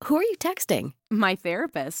Who are you texting? My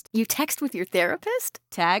therapist. You text with your therapist?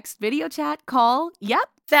 Text, video chat, call. Yep.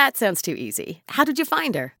 That sounds too easy. How did you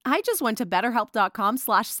find her? I just went to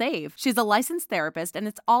betterhelp.com/save. She's a licensed therapist and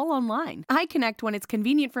it's all online. I connect when it's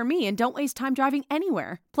convenient for me and don't waste time driving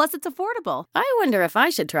anywhere. Plus, it's affordable. I wonder if I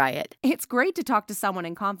should try it. It's great to talk to someone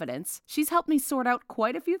in confidence. She's helped me sort out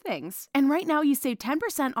quite a few things. And right now you save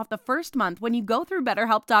 10% off the first month when you go through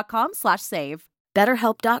betterhelp.com/save.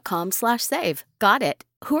 BetterHelp.com/save. Got it.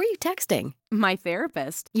 Who are you texting? My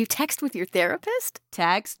therapist. You text with your therapist?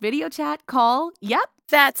 Text, video chat, call. Yep.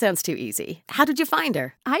 That sounds too easy. How did you find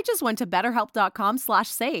her? I just went to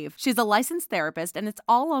betterhelp.com/save. She's a licensed therapist and it's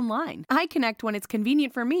all online. I connect when it's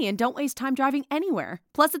convenient for me and don't waste time driving anywhere.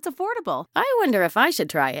 Plus, it's affordable. I wonder if I should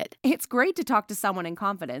try it. It's great to talk to someone in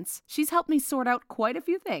confidence. She's helped me sort out quite a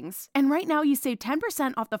few things. And right now you save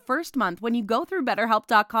 10% off the first month when you go through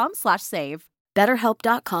betterhelp.com/save.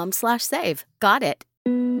 BetterHelp.com/save. Got it.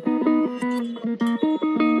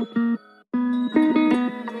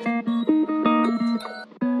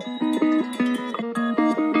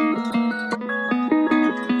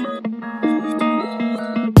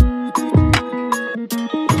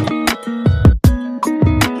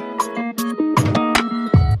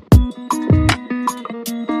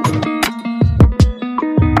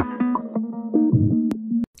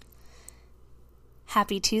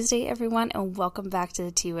 Happy Tuesday, everyone, and welcome back to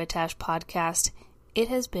the Tea with Tash podcast. It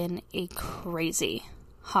has been a crazy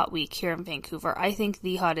hot week here in Vancouver. I think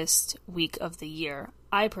the hottest week of the year.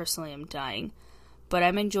 I personally am dying, but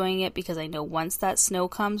I'm enjoying it because I know once that snow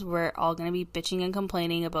comes, we're all going to be bitching and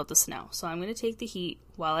complaining about the snow. So I'm going to take the heat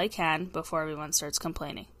while I can before everyone starts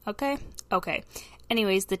complaining. Okay? Okay.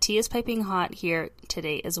 Anyways, the tea is piping hot here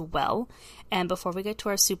today as well. And before we get to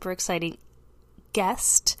our super exciting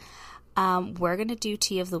guest, we're going to do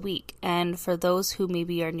Tea of the Week. And for those who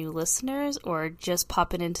maybe are new listeners or just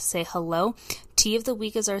popping in to say hello, Tea of the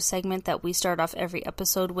Week is our segment that we start off every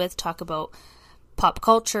episode with, talk about pop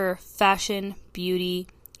culture, fashion, beauty.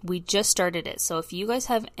 We just started it. So if you guys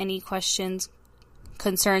have any questions,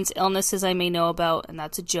 concerns, illnesses I may know about, and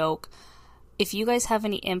that's a joke, if you guys have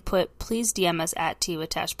any input, please DM us at Tea with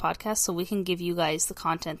Tash Podcast so we can give you guys the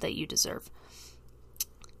content that you deserve.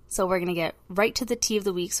 So we're going to get right to the tea of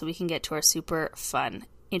the week so we can get to our super fun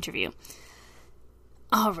interview.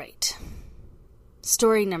 All right.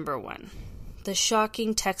 Story number 1. The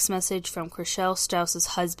shocking text message from Chriselle Strauss's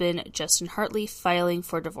husband, Justin Hartley, filing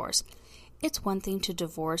for divorce. It's one thing to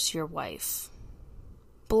divorce your wife.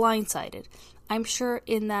 Blindsided. I'm sure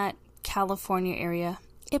in that California area,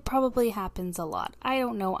 it probably happens a lot. I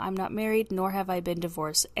don't know. I'm not married, nor have I been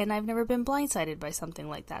divorced, and I've never been blindsided by something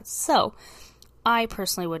like that. So I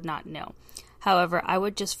personally would not know. However, I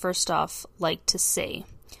would just first off like to say,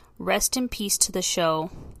 rest in peace to the show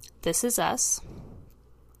This Is Us.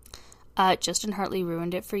 Justin Hartley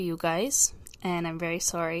ruined it for you guys, and I'm very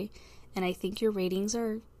sorry. And I think your ratings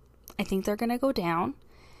they're going to go down,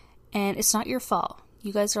 and it's not your fault.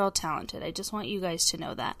 You guys are all talented. I just want you guys to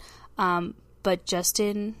know that. But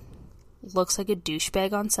Justin looks like a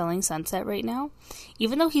douchebag on Selling Sunset right now.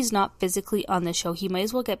 Even though he's not physically on the show, he might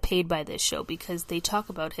as well get paid by this show because they talk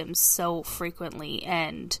about him so frequently,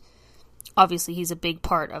 and obviously he's a big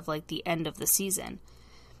part of like the end of the season.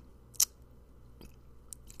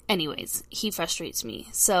 Anyways, he frustrates me.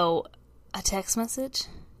 So, a text message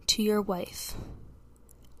to your wife.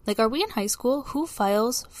 Like, are we in high school? Who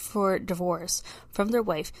files for divorce from their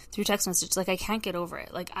wife through text message? Like, I can't get over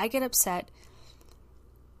it. Like, I get upset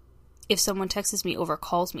if someone texts me or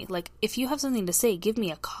calls me. Like, if you have something to say, give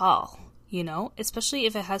me a call, you know? Especially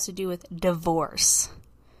if it has to do with divorce.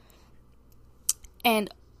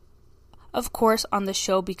 And, of course, on the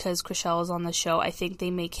show, because Chriselle is on the show, I think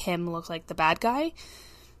they make him look like the bad guy.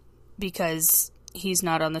 Because he's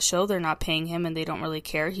not on the show, they're not paying him, and they don't really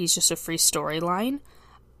care. He's just a free storyline.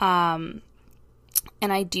 And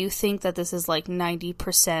I do think that this is like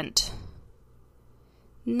 90%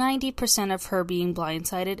 of her being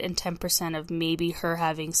blindsided and 10% of maybe her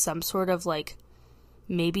having some sort of like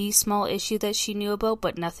maybe small issue that she knew about,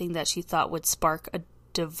 but nothing that she thought would spark a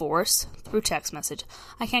divorce through text message.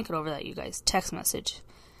 I can't get over that, you guys. Text message.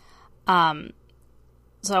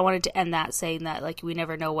 So I wanted to end that saying that, like, we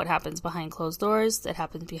never know what happens behind closed doors. That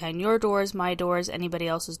happens behind your doors, my doors, anybody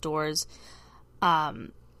else's doors.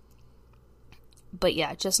 But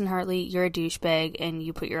yeah, Justin Hartley, you're a douchebag, and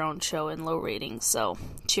you put your own show in low ratings. So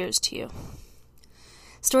cheers to you.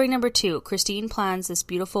 Story number 2. Christine plans this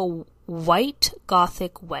beautiful white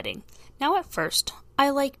Gothic wedding. Now, at first,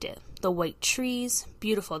 I liked it. The white trees,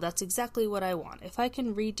 beautiful. That's exactly what I want. If I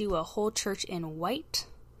can redo a whole church in white,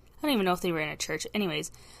 I don't even know if they were in a church.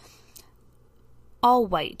 Anyways, all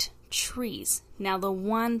white, trees. Now, the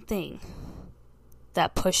one thing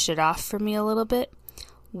that pushed it off for me a little bit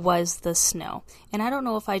was the snow. And I don't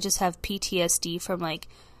know if I just have PTSD from like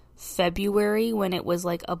February when it was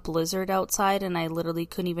like a blizzard outside and I literally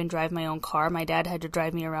couldn't even drive my own car. My dad had to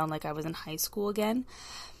drive me around like I was in high school again.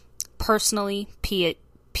 Personally,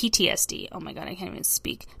 PTSD. Oh my god, I can't even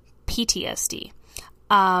speak. PTSD.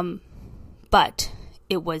 But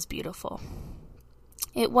it was beautiful.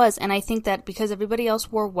 It was, and I think that because everybody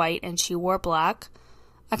else wore white and she wore black,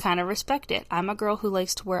 I kind of respect it. I'm a girl who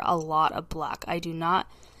likes to wear a lot of black. I do not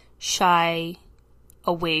shy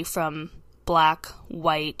away from black,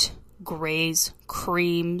 white, grays,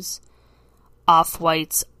 creams,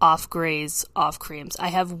 off-whites, off-grays, off-creams. I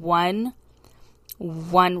have one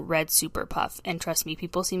red super puff, and trust me,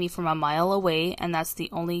 people see me from a mile away, and that's the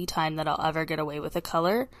only time that I'll ever get away with a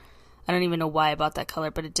color. I don't even know why I bought that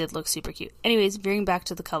color, but it did look super cute. Anyways, veering back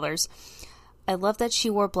to the colors, I love that she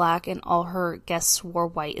wore black and all her guests wore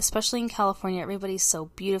white, especially in California. Everybody's so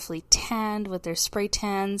beautifully tanned with their spray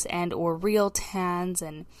tans and or real tans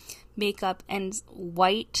and makeup, and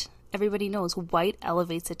white, everybody knows white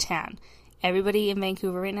elevates a tan. Everybody in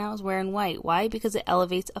Vancouver right now is wearing white. Why? Because it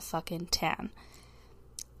elevates a fucking tan.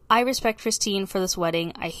 I respect Christine for this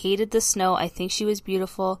wedding. I hated the snow. I think she was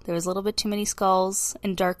beautiful. There was a little bit too many skulls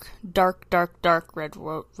and dark red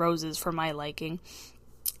roses for my liking.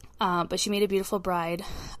 But she made a beautiful bride.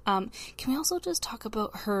 Can we also just talk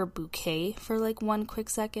about her bouquet for like one quick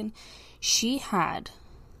second? She had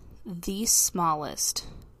the smallest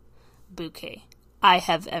bouquet I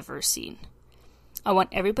have ever seen. I want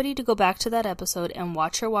everybody to go back to that episode and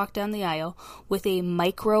watch her walk down the aisle with a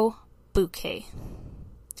micro bouquet.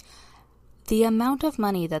 The amount of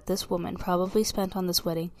money that this woman probably spent on this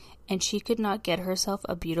wedding, and she could not get herself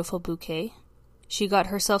a beautiful bouquet. She got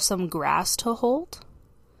herself some grass to hold.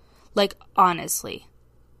 Like, honestly,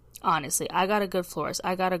 I got a good florist.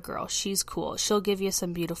 I got a girl. She's cool. She'll give you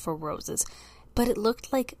some beautiful roses. But it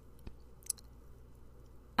looked like,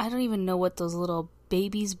 I don't even know what those little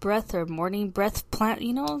baby's breath or morning breath plant,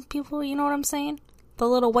 people, you know what I'm saying? The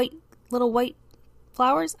little white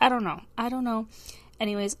flowers? I don't know.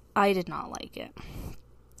 Anyways, I did not like it.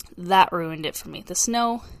 That ruined it for me. The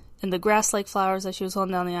snow and the grass-like flowers that she was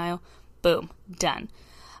holding down the aisle, boom, done.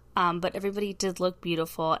 But everybody did look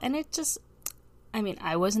beautiful, and it just,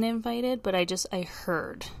 I wasn't invited, but I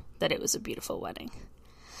heard that it was a beautiful wedding.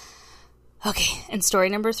 Okay, and story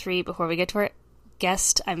number 3, before we get to our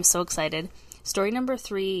guest, I'm so excited. Story number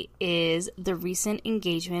 3 is the recent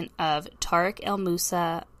engagement of Tariq El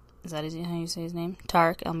Moussa. Is that how you say his name?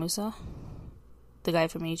 Tariq El Moussa? The guy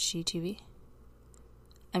from HGTV?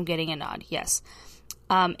 I'm getting a nod, yes.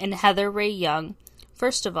 And Heather Ray Young.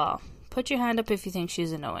 First of all, put your hand up if you think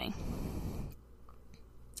she's annoying.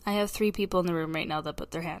 I have 3 people in the room right now that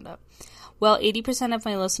put their hand up. Well, 80% of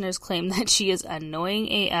my listeners claim that she is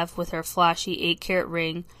annoying AF with her flashy 8-carat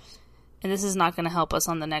ring, and this is not going to help us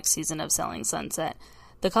on the next season of Selling Sunset.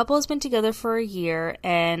 The couple has been together for a year,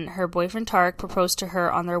 and her boyfriend Tariq proposed to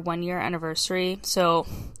her on their 1-year anniversary, so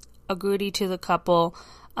a goodie to the couple,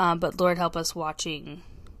 but Lord help us watching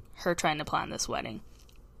her trying to plan this wedding.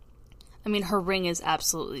 Her ring is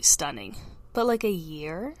absolutely stunning, but like a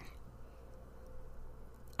year?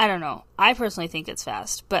 I don't know. I personally think it's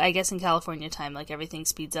fast, but I guess in California time, like, everything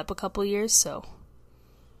speeds up a couple years, so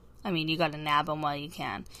you gotta nab him while you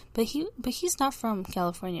can. But he's not from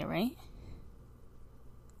California, right?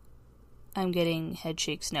 I'm getting head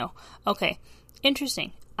shakes. No. Okay.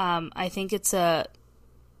 Interesting. I think it's a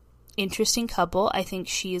interesting couple. I think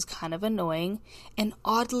she is kind of annoying and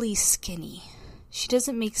oddly skinny. She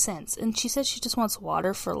doesn't make sense. And she said she just wants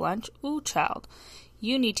water for lunch. Ooh, child.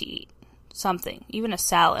 You need to eat something. Even a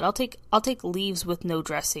salad. I'll take leaves with no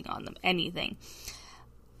dressing on them. Anything.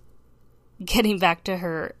 Getting back to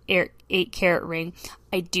her 8-carat ring,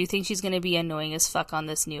 I do think she's going to be annoying as fuck on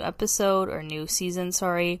this new episode, or new season,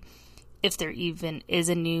 sorry. If there even is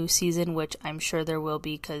a new season, which I'm sure there will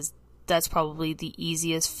be, because that's probably the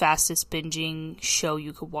easiest, fastest binging show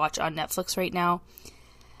you could watch on Netflix right now.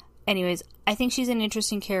 Anyways, I think she's an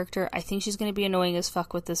interesting character. I think she's going to be annoying as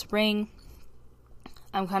fuck with this ring.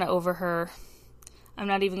 I'm kind of over her. I'm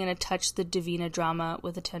not even going to touch the Davina drama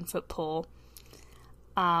with a 10-foot pole.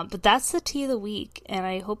 But that's the tea of the week, and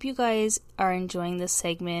I hope you guys are enjoying this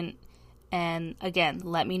segment. And again,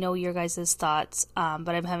 let me know your guys' thoughts. But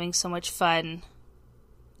I'm having so much fun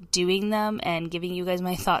doing them and giving you guys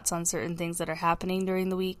my thoughts on certain things that are happening during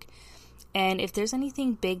the week. And if there's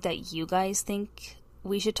anything big that you guys think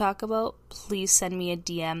we should talk about, please send me a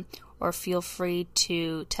DM, or feel free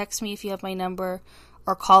to text me if you have my number,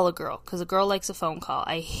 or call a girl, because a girl likes a phone call.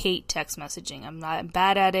 I hate text messaging. I'm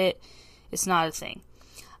bad at it. It's not a thing.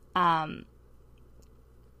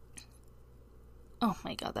 Oh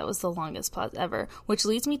my god, that was the longest pause ever. Which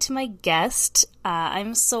leads me to my guest.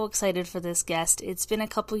 I'm so excited for this guest. It's been a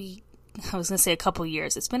couple years.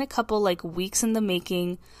 It's been a couple weeks in the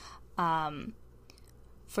making.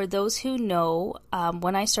 For those who know,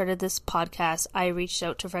 when I started this podcast, I reached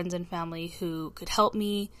out to friends and family who could help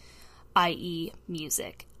me, i.e.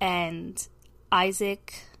 music. And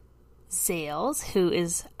Isaac Zale, who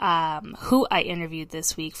is who I interviewed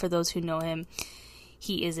this week, for those who know him,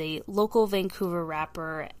 he is a local Vancouver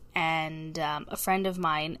rapper and a friend of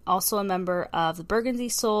mine, also a member of the Burgundy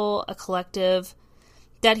Soul, a collective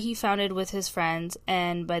that he founded with his friends.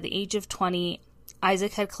 And by the age of 20,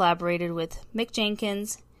 Isaac had collaborated with Mick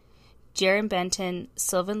Jenkins, Jaron Benton,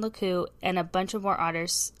 Sylvan LeCoux, and a bunch of more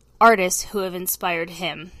artists who have inspired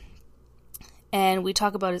him. And we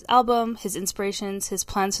talk about his album, his inspirations, his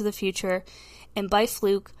plans for the future, and by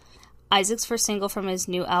fluke, Isaac's first single from his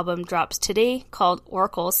new album drops today called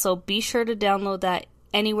Oracle, so be sure to download that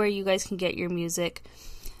anywhere you guys can get your music.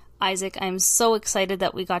 Isaac, I'm so excited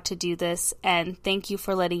that we got to do this, and thank you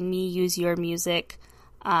for letting me use your music.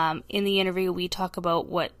 In the interview, we talk about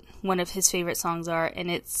what one of his favorite songs are,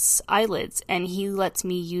 and it's Eyelids, and he lets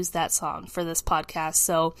me use that song for this podcast.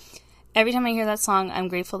 So every time I hear that song, I'm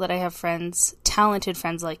grateful that I have friends, talented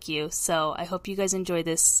friends like you. So I hope you guys enjoy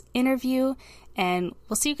this interview, and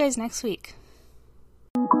we'll see you guys next week.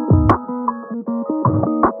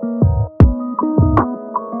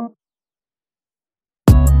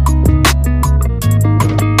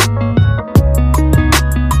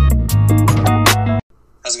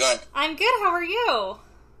 How's it going? I'm good. How are you?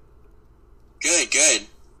 Good.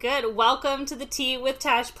 Good. Welcome to the Tea with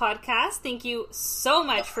Tash podcast. Thank you so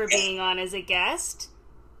much for being on as a guest.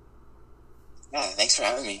 Yeah, thanks for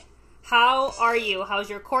having me. How are you? How's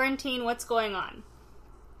your quarantine? What's going on?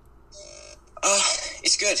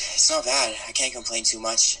 It's good. It's not bad. I can't complain too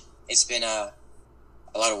much. It's been a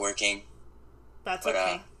lot of working. That's but,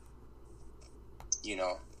 okay. You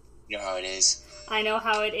know how it is. I know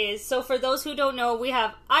how it is. So for those who don't know, we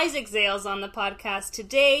have Isaac Zale on the podcast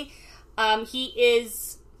today. He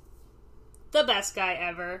is the best guy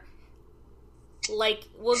ever.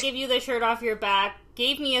 We'll give you the shirt off your back.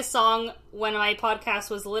 Gave me a song when my podcast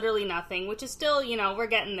was literally nothing, which is still, we're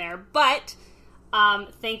getting there. But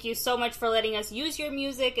thank you so much for letting us use your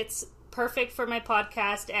music. It's perfect for my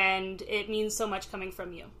podcast, and it means so much coming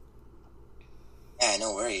from you. Yeah,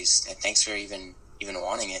 no worries. Thanks for even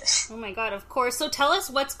wanting it. Oh my god, of course. So tell us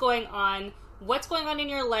what's going on. What's going on in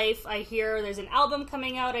your life? I hear there's an album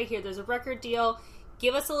coming out. I hear there's a record deal.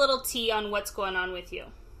 Give us a little tea on what's going on with you.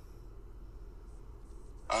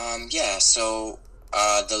 So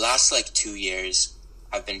the last 2 years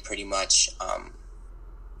I've been pretty much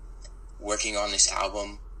working on this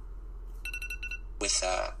album with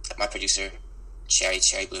my producer, Cherry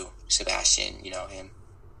Blue, Sebastian, you know him.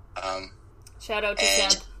 Shout out to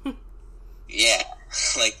Seb. Yeah,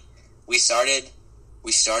 we started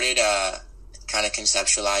kind of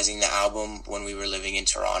conceptualizing the album when we were living in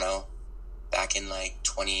Toronto back in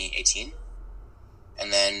 2018.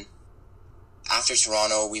 And then after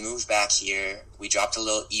Toronto, we moved back here. We dropped a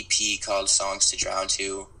little EP called Songs to Drown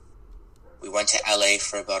To. We went to LA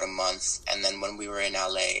for about a month. And then when we were in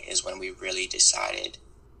LA is when we really decided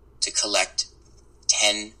to collect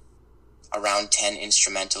around 10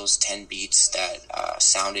 instrumentals, 10 beats that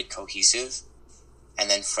sounded cohesive. And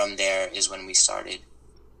then from there is when we started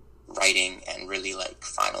writing and really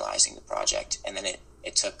finalizing the project. And then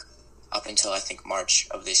it took up until I think March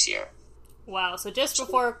of this year. Wow, so just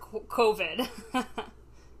before COVID.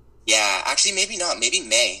 Yeah, actually maybe not, maybe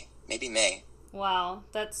May. Wow,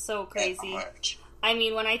 that's so crazy. Yeah, March. I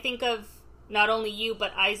mean, when I think of not only you,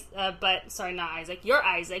 but not Isaac, you're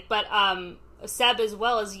Isaac, but Seb as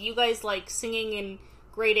well, as you guys singing in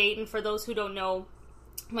grade 8, and for those who don't know,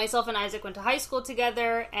 myself and Isaac went to high school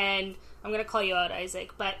together, and I'm going to call you out,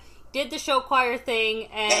 Isaac, but did the show choir thing,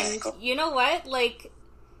 and yeah, cool. You know what?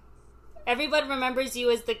 Everybody remembers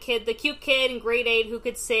you as the cute kid in grade 8 who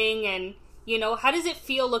could sing, and, how does it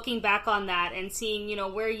feel looking back on that and seeing,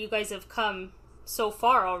 where you guys have come so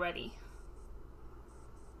far already?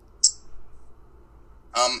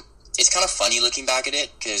 It's kind of funny looking back at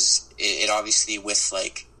it, because it obviously, with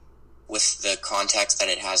the context that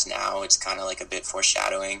it has now, it's kind of a bit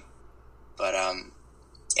foreshadowing. But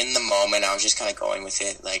in the moment, I was just kind of going with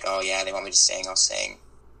it, oh yeah, they want me to sing, I'll sing.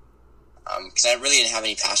 Because I really didn't have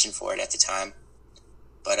any passion for it at the time.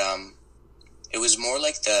 But it was more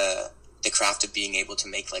the craft of being able to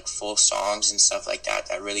make full songs and stuff like that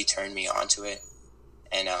that really turned me on to it.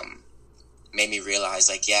 and made me realize,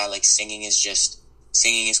 like, yeah, like singing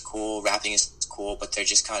is cool, rapping is cool, but they're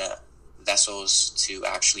just kind of vessels to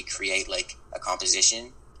actually create like a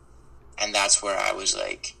composition. And that's where I was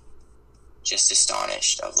like just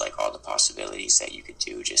astonished of like all the possibilities that you could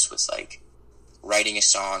do just with like writing a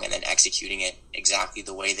song and then executing it exactly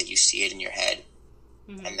the way that you see it in your head.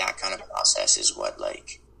 Mm-hmm. And that kind of process is what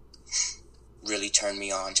like really turned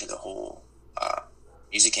me on to the whole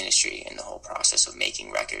music industry and the whole process of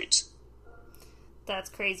making records. That's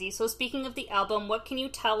crazy. So speaking of the album, what can you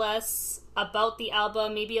tell us about the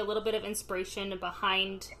album, maybe a little bit of inspiration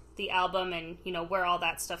behind the album and, you know, where all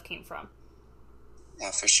that stuff came from?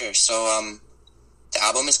 Yeah, for sure. So the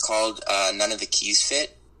album is called None of the Keys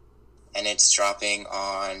Fit, and it's dropping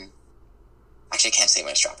on... Actually, I can't say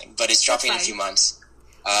when it's dropping, but it's dropping in a few months.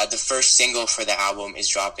 The first single for the album is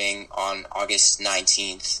dropping on August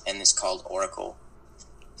 19th, and it's called Oracle.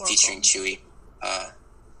 Featuring Chewy,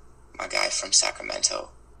 my guy from Sacramento.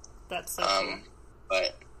 That's so cool.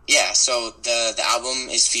 But yeah, so the album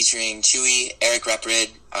is featuring Chewy, Eric Reprid,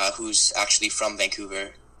 who's actually from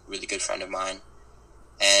Vancouver, really good friend of mine,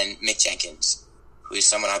 and Mick Jenkins, who is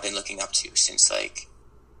someone I've been looking up to since like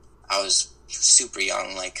I was super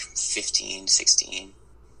young, like 15, 16.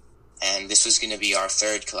 And this was going to be our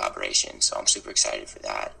third collaboration, so I'm super excited for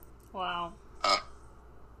that. Wow.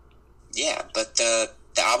 Yeah, but the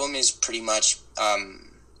album is pretty much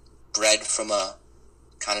bred from a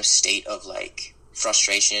kind of state of like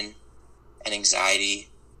frustration and anxiety,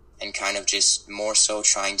 and kind of just more so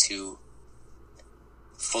trying to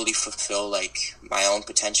fully fulfill like my own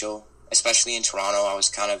potential. Especially in Toronto, I was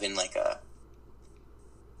kind of in like a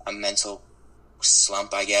mental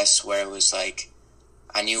slump, I guess, where it was like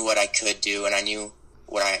I knew what I could do and I knew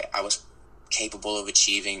what I was capable of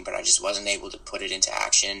achieving, but I just wasn't able to put it into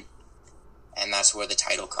action. And that's where the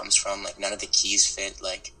title comes from. Like, none of the keys fit.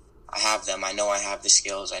 Like, I have them. I know I have the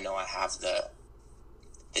skills. I know I have the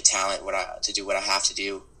talent to do what I have to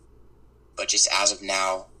do. But just as of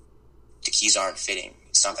now, the keys aren't fitting.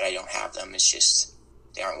 It's not that I don't have them. It's just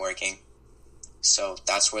they aren't working. So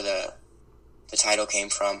that's where the title came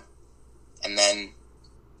from. And then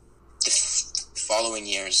the following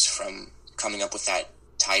years from coming up with that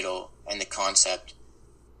title and the concept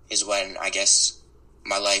is when I guess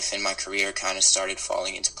my life and my career kind of started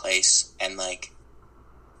falling into place, and like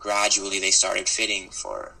gradually they started fitting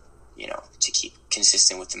for, you know, to keep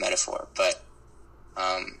consistent with the metaphor. But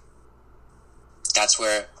that's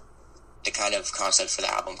where the kind of concept for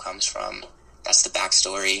the album comes from. That's the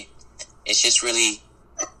backstory. It's just really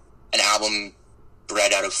an album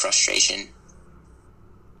bred out of frustration.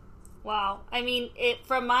 Wow. I mean,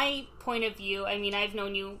 from my point of view, I mean, I've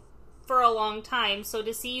known you for a long time, so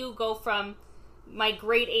to see you go from my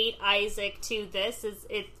grade 8 Isaac to this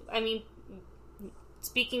I mean,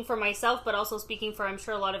 speaking for myself, but also speaking for, I'm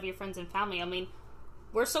sure, a lot of your friends and family. I mean,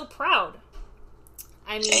 we're so proud.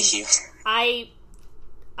 I mean, thank you.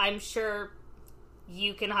 I'm sure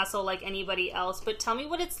you can hustle like anybody else, but tell me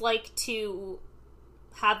what it's like to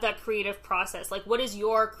have that creative process. Like, what does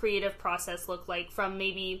your creative process look like from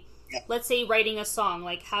maybe, let's say, writing a song?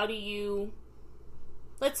 Like, how do you...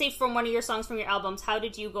 Let's say from one of your songs from your albums, how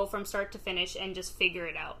did you go from start to finish and just figure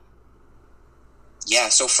it out? Yeah,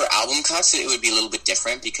 so for album cuts, it would be a little bit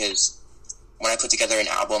different because when I put together an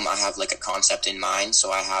album, I have like a concept in mind.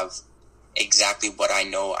 So I have exactly what I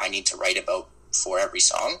know I need to write about for every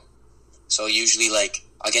song. So usually like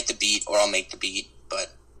I'll get the beat or I'll make the beat.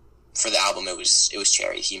 But for the album, it was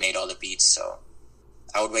Cherry. He made all the beats. So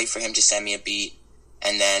I would wait for him to send me a beat,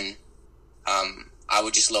 and then I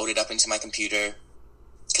would just load it up into my computer.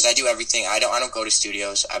 Because I do everything. I don't go to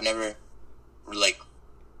studios. I've never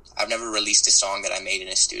released a song that I made in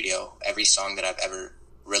a studio. Every song that I've ever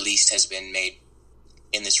released has been made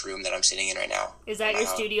in this room that I'm sitting in right now. Is that your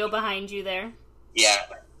studio behind you there? Yeah,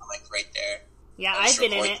 I'm like right there. Yeah, I've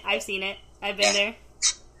been in it. I've seen it. I've been there.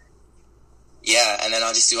 Yeah, and then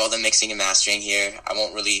I'll just do all the mixing and mastering here. I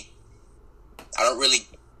don't really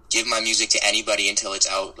give my music to anybody until it's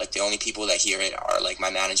out. Like, the only people that hear it are like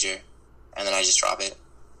my manager, and then I just drop it.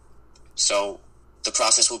 So the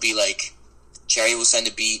process will be like, Cherry will send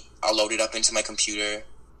a beat, I'll load it up into my computer,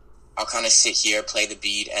 I'll kind of sit here, play the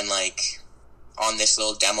beat, and like on this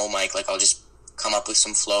little demo mic, like I'll just come up with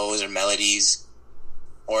some flows or melodies,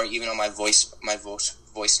 or even on my voice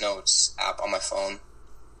notes app on my phone,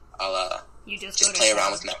 I'll you just play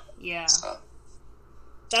around with melodies. Yeah. So,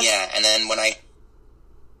 yeah, and then when I...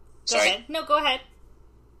 Go ahead. No, go ahead.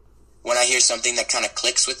 When I hear something that kind of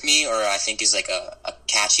clicks with me, or I think is like a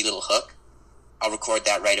catchy little hook, I'll record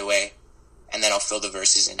that right away, and then I'll fill the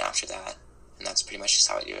verses in after that. And that's pretty much just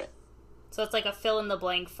how I do it. So it's like a fill in the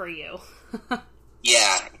blank for you.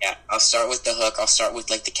 Yeah. I'll start with the hook. I'll start with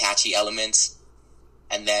like the catchy elements,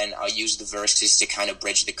 and then I'll use the verses to kind of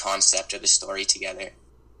bridge the concept or the story together.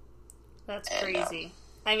 That's crazy.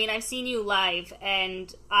 I mean, I've seen you live,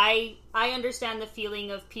 and I understand the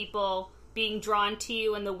feeling of people being drawn to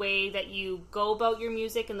you and the way that you go about your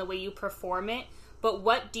music and the way you perform it. But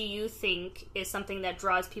what do you think is something that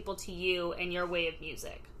draws people to you and your way of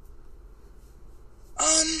music?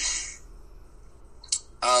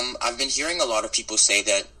 I've been hearing a lot of people say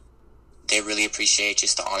that they really appreciate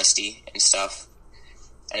just the honesty and stuff.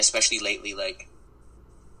 And especially lately, like,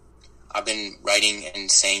 I've been writing and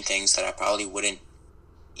saying things that I probably wouldn't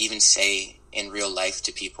even say in real life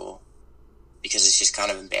to people because it's just kind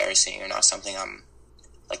of embarrassing or not something I'm,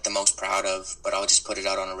 like, the most proud of. But I'll just put it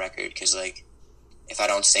out on a record because, like, if I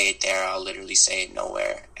don't say it there, I'll literally say it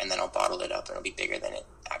nowhere, and then I'll bottle it up and it'll be bigger than it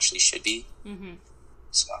actually should be. Mm-hmm.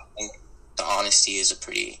 So I think the honesty is a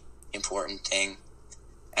pretty important thing.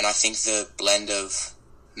 And I think the blend of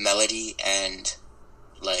melody and,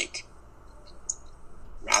 like,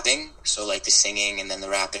 rapping, so, like, the singing and then the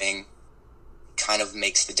rapping kind of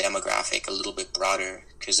makes the demographic a little bit broader,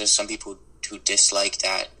 because there's some people who dislike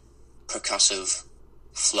that percussive,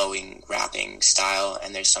 flowing rapping style,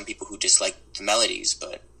 and there's some people who dislike the melodies.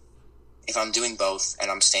 But if I'm doing both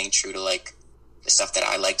and I'm staying true to, like, the stuff that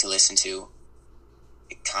I like to listen to,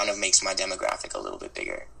 it kind of makes my demographic a little bit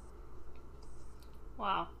bigger.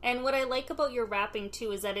 Wow. And what I like about your rapping,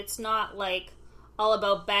 too, is that it's not, like, all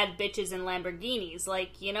about bad bitches and Lamborghinis.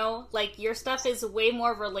 Like, you know, like, your stuff is way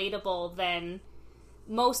more relatable than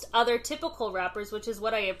most other typical rappers, which is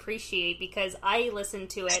what I appreciate, because I listen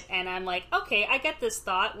to it and I'm like, okay, I get this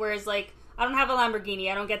thought, whereas, like, I don't have a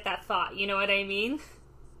Lamborghini, I don't get that thought, you know what I mean?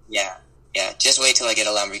 Yeah, just wait till I get a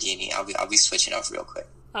Lamborghini, I'll be switching up real quick.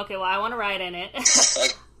 Okay, well, I want to ride in it.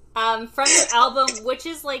 From your album, which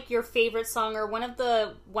is, like, your favorite song, or one of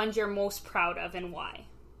the ones you're most proud of, and why?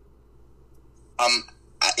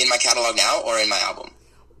 In my catalog now, or in my album?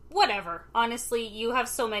 Whatever. Honestly, you have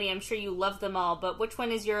so many, I'm sure you love them all, but which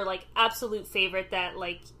one is your, like, absolute favorite that,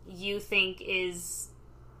 like, you think is,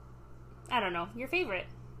 I don't know, your favorite?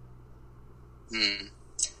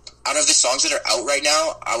 Out of the songs that are out right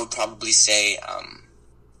now, I would probably say,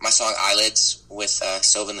 my song Eyelids with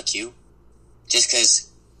Sylvan LaCue. Just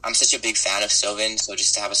because I'm such a big fan of Sylvan, so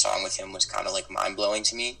just to have a song with him was kind of, like, mind-blowing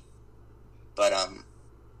to me. But,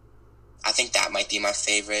 I think that might be my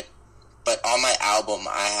favorite. But on my album,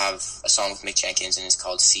 I have a song with Mick Jenkins, and it's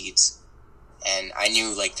called Seeds. And I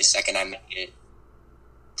knew, like, the second I made it,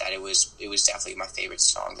 that it was definitely my favorite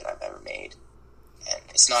song that I've ever made. And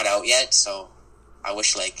it's not out yet, so I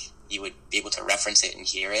wish, like, you would be able to reference it and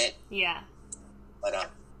hear it. Yeah.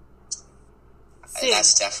 But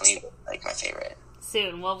that's definitely, like, my favorite.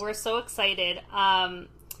 Soon. Well, we're so excited.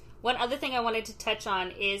 One other thing I wanted to touch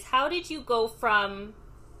on is, how did you go from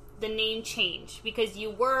the name change? Because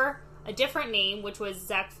you were a different name, which was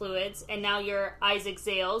Zach Fluids, and now you're Isaac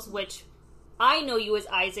Zales, which I know you as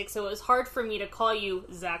Isaac, so it was hard for me to call you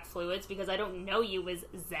Zach Fluids because I don't know you as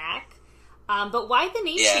Zach. But why the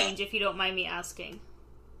name change, if you don't mind me asking?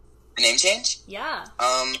 The name change? Yeah.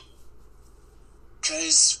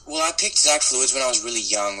 Because, well, I picked Zach Fluids when I was really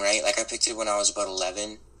young, right? Like, I picked it when I was about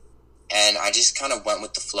 11, and I just kind of went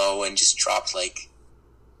with the flow and just dropped, like,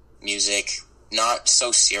 music, not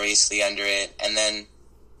so seriously under it, and then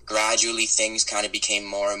gradually things kind of became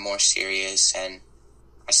more and more serious, and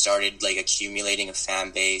I started, like, accumulating a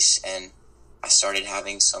fan base, and I started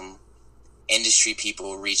having some industry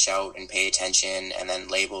people reach out and pay attention, and then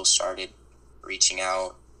labels started reaching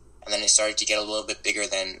out, and then it started to get a little bit bigger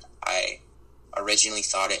than I originally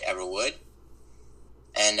thought it ever would.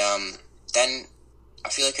 And then I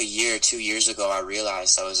feel like a year or 2 years ago, I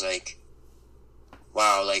realized, I was like,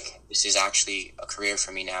 wow, like, this is actually a career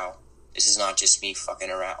for me now. This is not just me fucking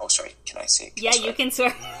around. Oh, sorry, can I say? Yeah, you can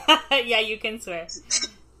swear. Yeah, you can swear.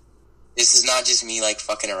 This is not just me, like,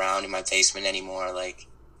 fucking around in my basement anymore. Like,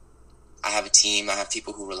 I have a team, I have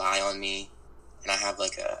people who rely on me, and I have,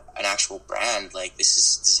 like, an actual brand. Like, this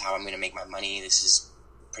is how I'm going to make my money. This is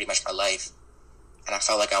pretty much my life. And I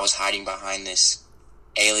felt like I was hiding behind this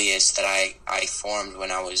alias that I formed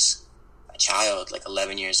when I was a child, like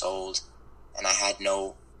 11 years old, and I had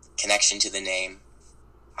no connection to the name.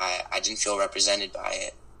 I didn't feel represented by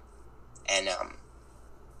it. And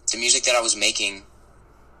the music that I was making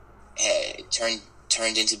it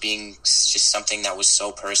turned into being just something that was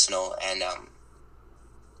so personal and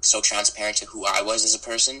so transparent to who I was as a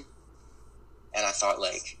person. And I thought,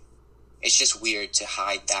 like, it's just weird to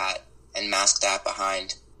hide that and mask that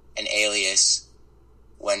behind an alias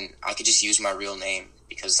when I could just use my real name,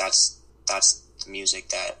 because that's that's the music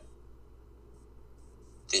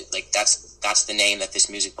that's the name that this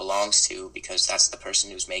music belongs to, because that's the person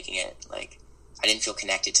who's making it. Like, I didn't feel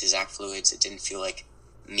connected to Zach Fluids. It didn't feel like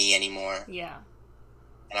me anymore. Yeah.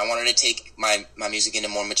 And I wanted to take my music in a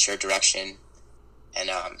more mature direction, and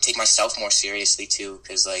take myself more seriously too,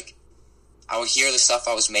 because like I would hear the stuff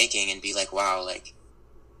I was making and be like, wow, like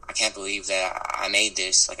I can't believe that I made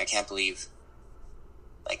this. Like, I can't believe,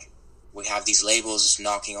 like, we have these labels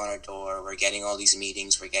knocking on our door. We're getting all these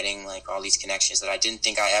meetings. We're getting like all these connections that I didn't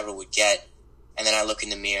think I ever would get. And then I look in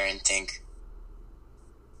the mirror and think,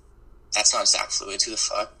 that's not Zach Fluids. Who the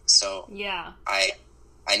fuck? So yeah, I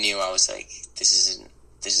knew, I was like, this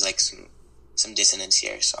is like some dissonance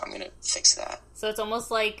here. So I'm gonna fix that. So it's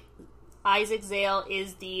almost like Isaac Zale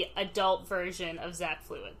is the adult version of Zach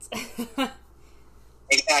Fluids.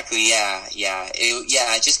 Exactly. Yeah.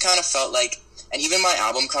 It just kind of felt like, and even my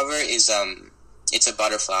album cover is it's a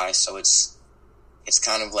butterfly, so it's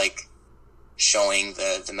kind of like showing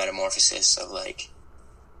the metamorphosis of like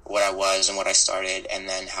what I was and what I started, and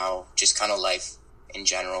then how just kind of life in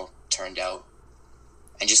general turned out,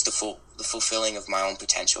 and just the fulfilling of my own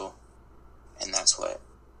potential. And that's what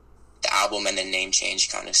the album and the name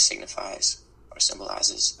change kind of signifies or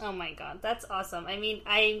symbolizes. Oh my god, that's awesome. I mean,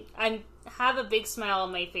 I have a big smile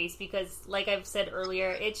on my face because, like I've said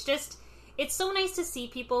earlier, it's so nice to see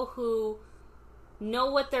people who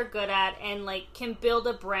know what they're good at and like can build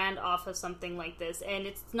a brand off of something like this. And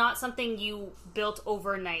it's not something you built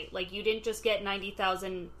overnight. Like, you didn't just get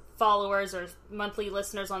 90,000 followers or monthly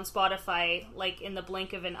listeners on Spotify like in the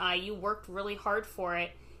blink of an eye. You worked really hard for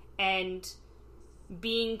it, and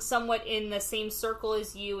being somewhat in the same circle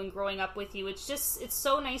as you and growing up with you, it's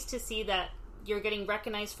so nice to see that you're getting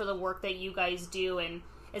recognized for the work that you guys do. And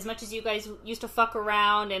as much as you guys used to fuck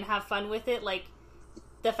around and have fun with it, like,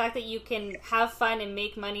 the fact that you can have fun and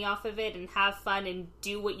make money off of it and have fun and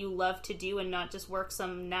do what you love to do and not just work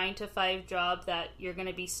some 9-to-5 job that you're going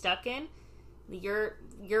to be stuck in, you're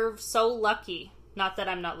so lucky. Not that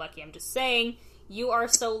I'm not lucky, I'm just saying you are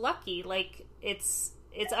so lucky. Like, it's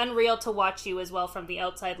unreal to watch you as well from the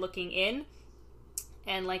outside looking in.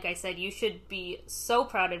 And like I said, you should be so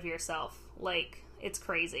proud of yourself. Like, it's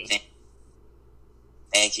crazy.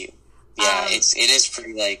 Thank you. Yeah, it is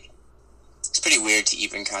pretty, like, it's pretty weird to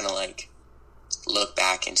even kind of like look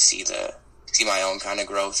back and see my own kind of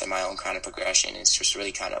growth and my own kind of progression. It's just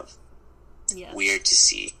really kind of weird to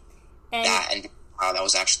see that, and wow, that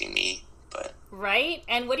was actually me. But right.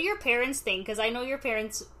 And what do your parents think? Because I know your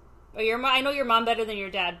parents, I know your mom better than your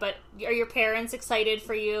dad, but are your parents excited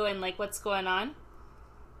for you and like what's going on?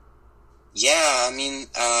 Yeah, I mean,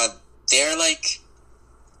 they're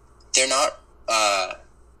not,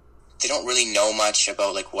 they don't really know much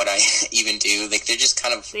about like what I even do. Like, they're just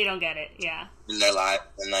kind of, they don't get it. Yeah. In their life,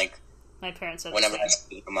 and like my parents are whenever I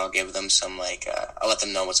speak them, I'll give them some like, I'll let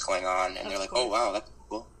them know what's going on, and they're like, oh wow, that's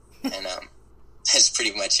cool. And that's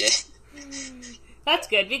pretty much it. That's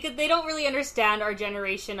good, because they don't really understand our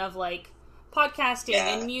generation of like podcasting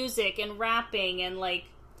and music and rapping, and like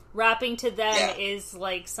rapping to them is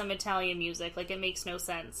like some Italian music. Like, it makes no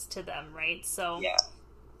sense to them, right? So yeah,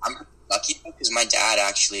 I'm lucky because my dad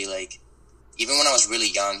actually, like, even when I was really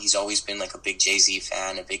young, he's always been like a big Jay-Z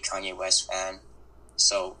fan, a big Kanye West fan.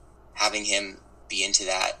 So having him be into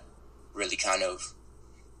that really kind of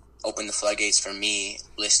opened the floodgates for me,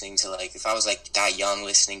 listening to, like, if I was like that young,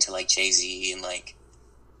 listening to like Jay-Z and like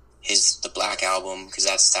the Black Album, because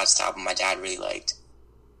that's the album my dad really liked.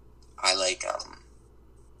 I like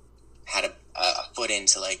had a foot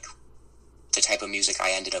into like the type of music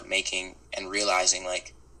I ended up making, and realizing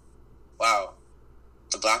like, wow,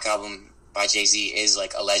 the Black Album by Jay-Z is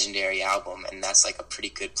like a legendary album, and that's like a pretty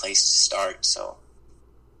good place to start. So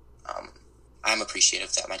I'm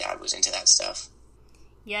appreciative that my dad was into that stuff.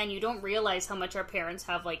 Yeah, and you don't realize how much our parents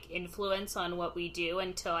have like influence on what we do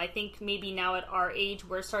until I think maybe now at our age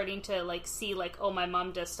we're starting to like see like, oh, my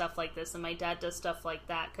mom does stuff like this and my dad does stuff like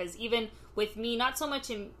that. Because even with me, not so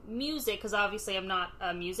much in music, because obviously I'm not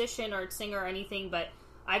a musician or singer or anything, but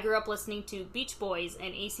I grew up listening to Beach Boys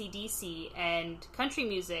and AC/DC and country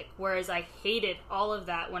music, whereas I hated all of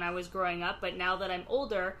that when I was growing up. But now that I'm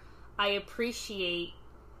older, I appreciate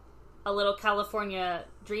a little California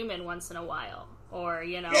dreamin' once in a while. Or,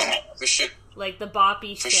 you know, yeah, for sure. Like the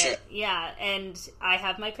boppy for shit. Sure. Yeah, and I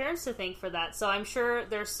have my parents to thank for that. So I'm sure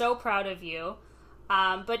they're so proud of you.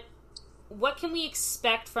 But what can we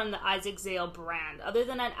expect from the Isaac Zale brand? Other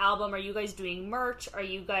than an album, are you guys doing merch? Are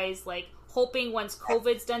you guys, like, hoping once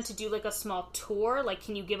COVID's done to do, like, a small tour? Like,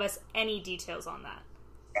 can you give us any details on that?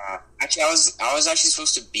 Yeah, actually, I was actually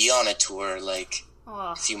supposed to be on a tour, like,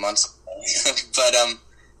 a few months ago. But,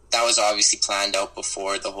 that was obviously planned out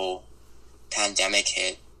before the whole pandemic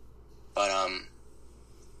hit. But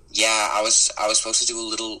yeah, I was supposed to do a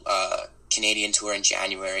little Canadian tour in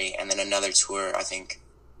January, and then another tour, I think,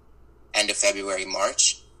 end of February,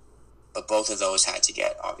 March. But both of those had to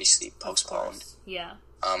get obviously postponed. Yeah.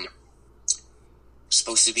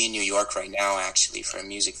 Supposed to be in New York right now, actually, for a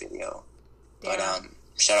music video. Damn.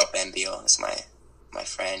 But shout out Ben Beal, that's my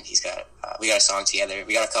friend. He's got we got a song together.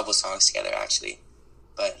 We got a couple songs together, actually.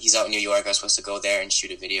 But he's out in New York. I was supposed to go there and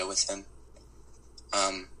shoot a video with him.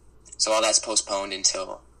 So all that's postponed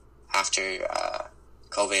until after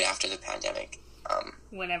COVID, after the pandemic.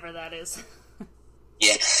 Whenever that is.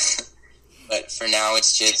 Yeah. But for now,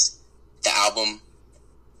 it's just the album.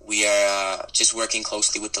 We are just working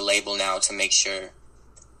closely with the label now to make sure,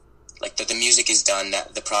 like, that the music is done,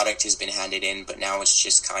 that the product has been handed in, but now it's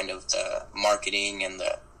just kind of the marketing and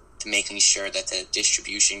the making sure that the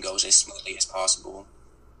distribution goes as smoothly as possible.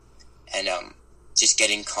 And just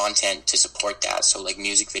getting content to support that. So, like,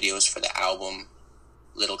 music videos for the album,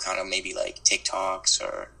 little kind of maybe, like, TikToks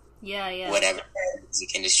or whatever the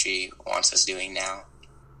music industry wants us doing now.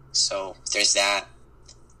 So, there's that.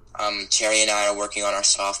 Cherry and I are working on our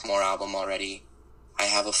sophomore album already. I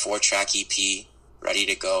have a 4-track EP ready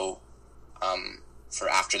to go for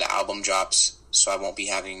after the album drops, so I won't be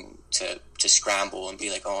having to scramble and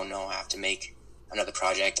be like, oh no, I have to make another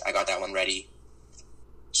project. I got that one ready.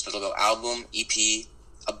 So it'll go album, EP,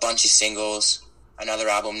 a bunch of singles, another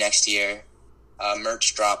album next year,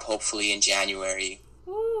 merch drop hopefully in January.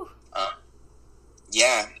 Woo.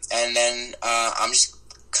 Yeah, and then I'm just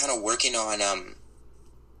kind of working on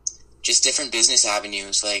just different business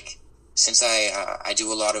avenues. Like, since I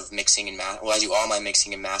do a lot of mixing and I do all my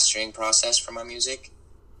mixing and mastering process for my music,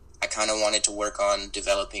 I kind of wanted to work on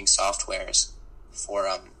developing softwares for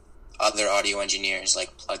other audio engineers,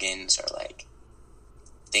 like plugins or like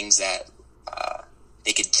things that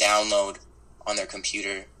they could download on their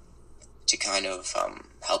computer to kind of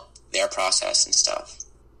help their process and stuff,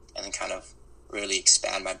 and then kind of really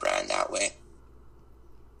expand my brand that way.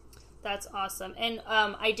 That's awesome. And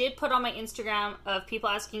I did put on my Instagram of people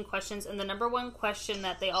asking questions, and the number one question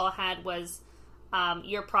that they all had was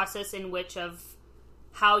your process in which of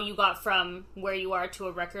how you got from where you are to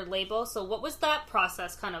a record label. So what was that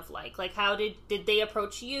process kind of like? Like, how did they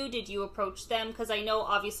approach you? Did you approach them? Because I know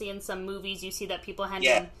obviously in some movies you see that people hand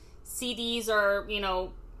in CDs or, you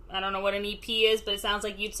know, I don't know what an EP is, but it sounds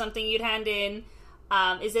like something you'd hand in.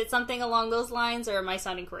 Is it something along those lines, or am I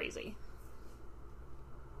sounding crazy?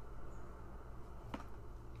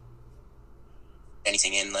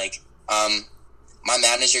 Anything in, like, my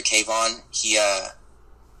manager Kayvon, he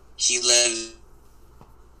lives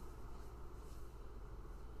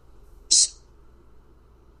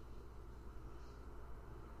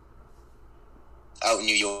out in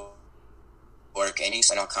New York,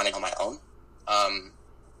 and I'll kind of on my own.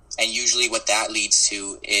 And usually what that leads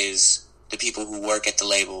to is the people who work at the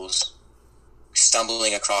labels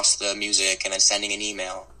stumbling across the music and then sending an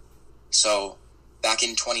email. So back in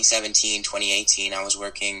 2017, 2018, I was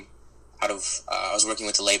working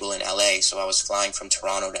with the label in LA. So I was flying from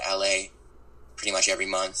Toronto to LA pretty much every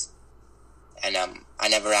month. And I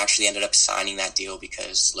never actually ended up signing that deal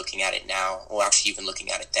because looking at it now, or actually even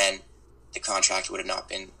looking at it then, the contract would have not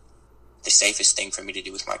been the safest thing for me to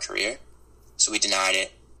do with my career. So we denied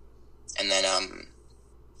it. And then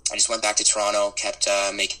I just went back to Toronto, kept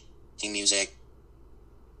making music,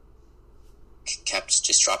 kept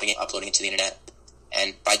just dropping it, uploading it to the internet.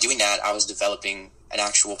 And by doing that, I was developing an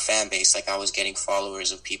actual fan base. Like, I was getting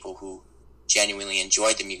followers of people who genuinely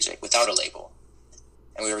enjoyed the music without a label.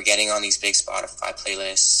 And we were getting on these big Spotify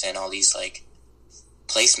playlists and all these, like,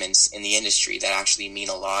 placements in the industry that actually mean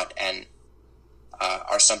a lot and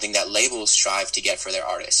are something that labels strive to get for their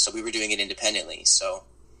artists. So we were doing it independently. So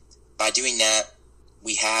by doing that,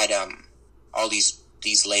 we had all these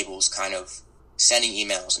labels kind of sending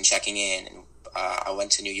emails and checking in. And I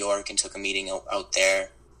went to New York and took a meeting out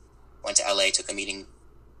there. Went to LA, took a meeting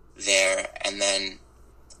there. And then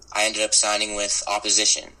I ended up signing with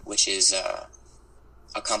Opposition, which is a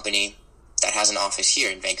company that has an office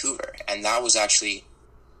here in Vancouver. And that was actually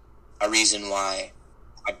a reason why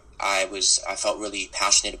I felt really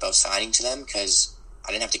passionate about signing to them, because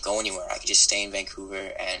I didn't have to go anywhere. I could just stay in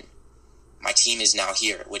Vancouver, and my team is now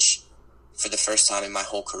here, which for the first time in my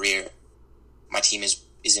whole career, my team is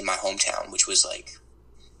in my hometown, which was, like,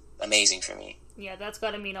 amazing for me. Yeah, that's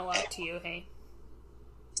got to mean a lot to you, hey?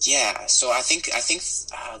 Yeah, so I think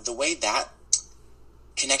the way that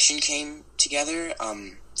connection came together,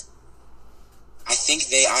 I think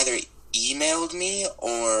they either emailed me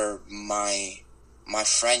or my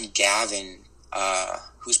friend Gavin,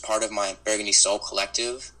 who's part of my Burgundy Soul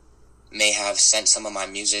collective may have sent some of my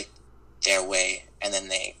music their way, and then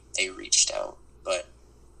they reached out. But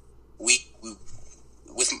we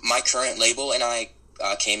with my current label and I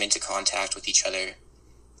came into contact with each other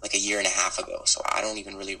like a year and a half ago, so I don't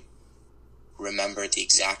even really remember the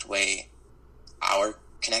exact way our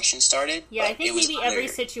connection started. Yeah, I think maybe every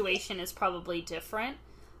situation is probably different.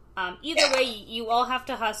 Either way, you all have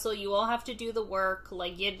to hustle, you all have to do the work,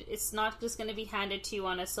 like, it's not just going to be handed to you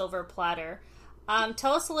on a silver platter.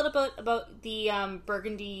 Tell us a little bit about the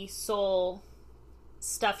Burgundy Soul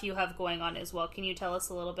stuff you have going on as well. Can you tell us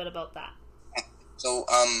a little bit about that? So,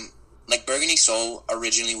 like, Burgundy Soul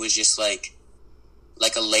originally was just like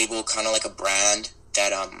a label, kind of like a brand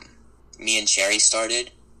that me and Cherry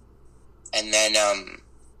started. And then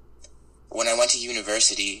when I went to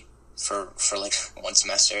university for like one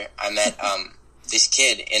semester, I met this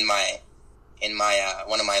kid in my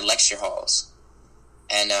one of my lecture halls,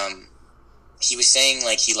 and he was saying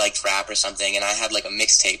like he liked rap or something, and I had like a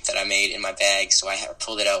mixtape that I made in my bag, so I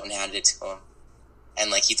pulled it out and handed it to him, and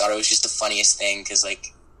like he thought it was just the funniest thing because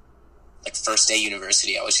like first day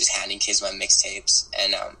university, I was just handing kids my mixtapes,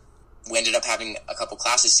 and we ended up having a couple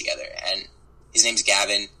classes together, and his name's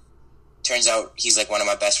Gavin. Turns out he's like one of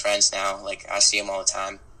my best friends now. Like, I see him all the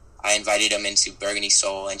time. I invited him into Burgundy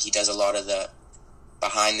Soul, and he does a lot of the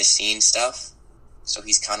behind the scenes stuff. So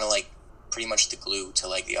he's kind of like pretty much the glue to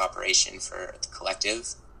like the operation for the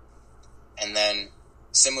collective. And then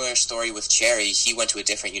similar story with Cherry. He went to a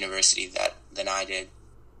different university than I did,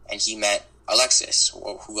 and he met Alexis,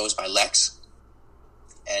 who goes by Lex,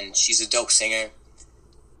 and she's a dope singer.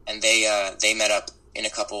 And they met up in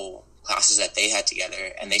a couple classes that they had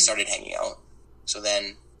together, and they started hanging out. So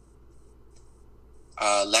then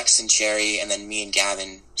Lex and Cherry and then me and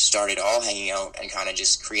Gavin started all hanging out and kind of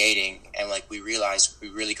just creating, and like we realized we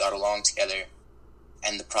really got along together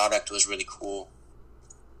and the product was really cool.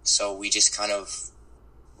 So we just kind of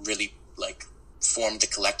really like formed the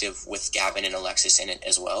collective with Gavin and Alexis in it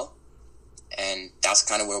as well. And that's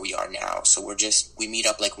kind of where we are now. So we meet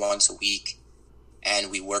up like once a week and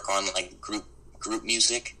we work on like group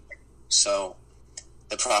music. So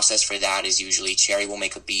the process for that is usually Cherry will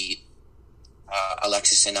make a beat.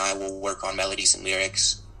 Alexis and I will work on melodies and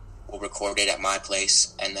lyrics. We'll record it at my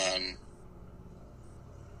place, and then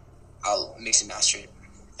I'll mix and master it,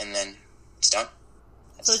 and then it's done.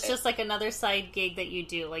 So it's just like another side gig that you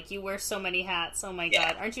do. Like, you wear so many hats. Oh my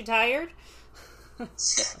God. Aren't you tired?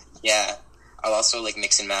 Yeah. I'll also like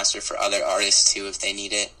mix and master for other artists too if they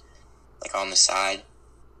need it, like on the side.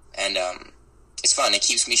 And it's fun. It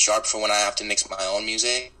keeps me sharp for when I have to mix my own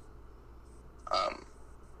music.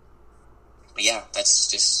 But yeah,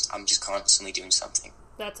 I'm just constantly doing something.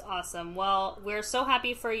 That's awesome. Well, we're so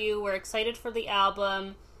happy for you. We're excited for the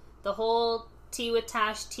album. The whole Tea with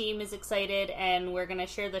Tash team is excited, and we're going to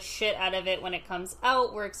share the shit out of it when it comes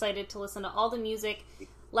out. We're excited to listen to all the music.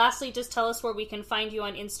 Lastly, just tell us where we can find you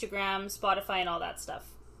on Instagram, Spotify, and all that stuff.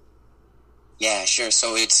 Yeah, sure.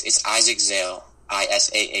 So it's Isaac Zale,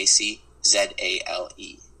 ISAACZALE.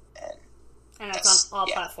 And that's on all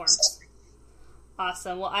platforms.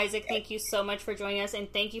 Awesome. Well, Isaac, thank you so much for joining us,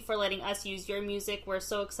 and thank you for letting us use your music. We're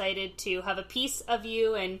so excited to have a piece of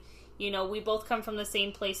you, and, you know, we both come from the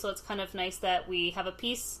same place, so it's kind of nice that we have a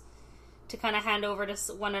piece to kind of hand over to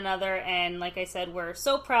one another, and like I said, we're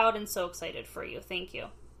so proud and so excited for you. Thank you.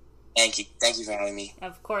 Thank you. Thank you for having me.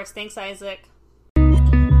 Of course. Thanks, Isaac.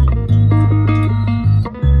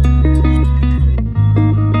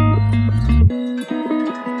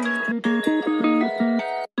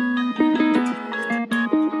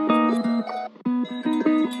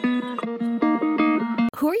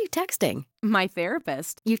 Who are you texting? My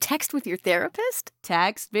therapist. You text with your therapist?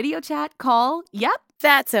 Text, video chat, call. Yep.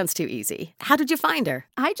 That sounds too easy. How did you find her?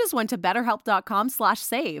 I just went to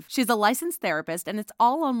betterhelp.com/save. She's a licensed therapist, and it's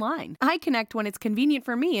all online. I connect when it's convenient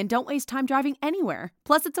for me and don't waste time driving anywhere.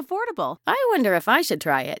 Plus, it's affordable. I wonder if I should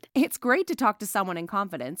try it. It's great to talk to someone in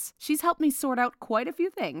confidence. She's helped me sort out quite a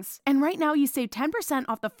few things. And right now, you save 10%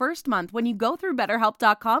 off the first month when you go through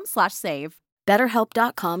betterhelp.com/save.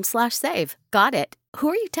 BetterHelp.com/save. Got it. Who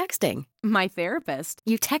are you texting? My therapist.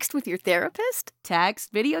 You text with your therapist? Text,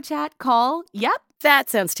 video chat, call. Yep. That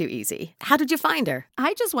sounds too easy. How did you find her?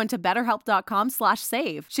 I just went to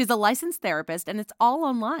betterhelp.com/save. She's a licensed therapist, and it's all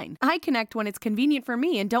online. I connect when it's convenient for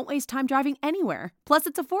me and don't waste time driving anywhere. Plus,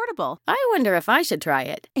 it's affordable. I wonder if I should try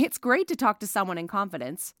it. It's great to talk to someone in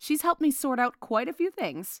confidence. She's helped me sort out quite a few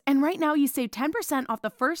things. And right now, you save 10% off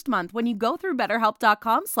the first month when you go through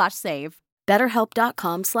betterhelp.com/save.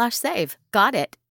 BetterHelp.com/save. Got it.